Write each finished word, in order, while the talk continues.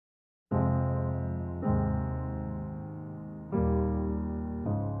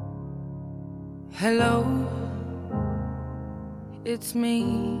Hello, it's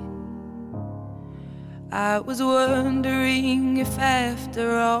me. I was wondering if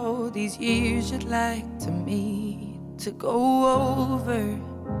after all these years you'd like to meet to go over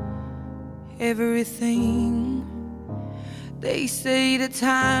everything. They say the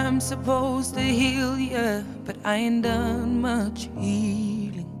time's supposed to heal ya, but I ain't done much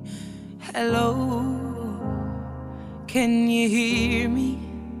healing. Hello, can you hear me?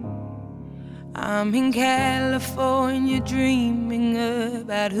 I'm in California dreaming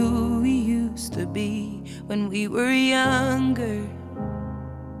about who we used to be when we were younger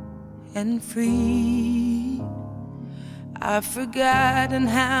and free. I've forgotten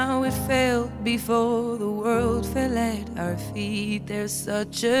how it felt before the world fell at our feet. There's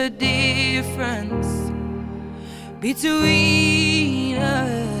such a difference between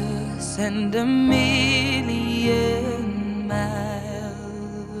us and a million miles.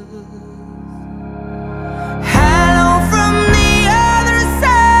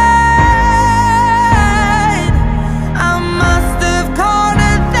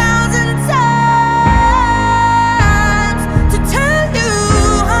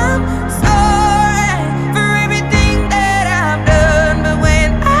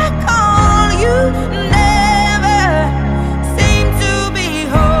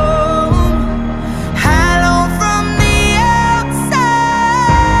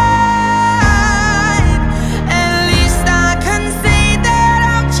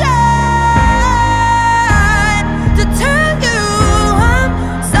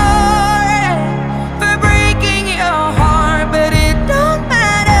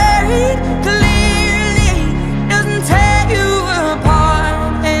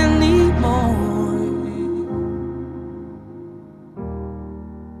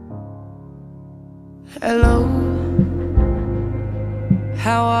 Hello,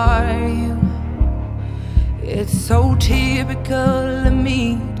 how are you? It's so typical of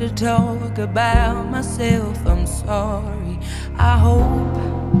me to talk about myself. I'm sorry. I hope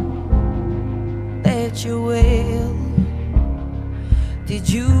that you're well. Did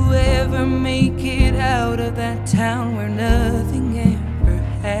you ever make it out of that town where nothing ever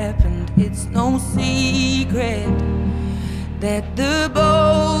happened? It's no secret that the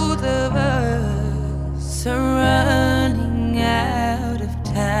both of us are running.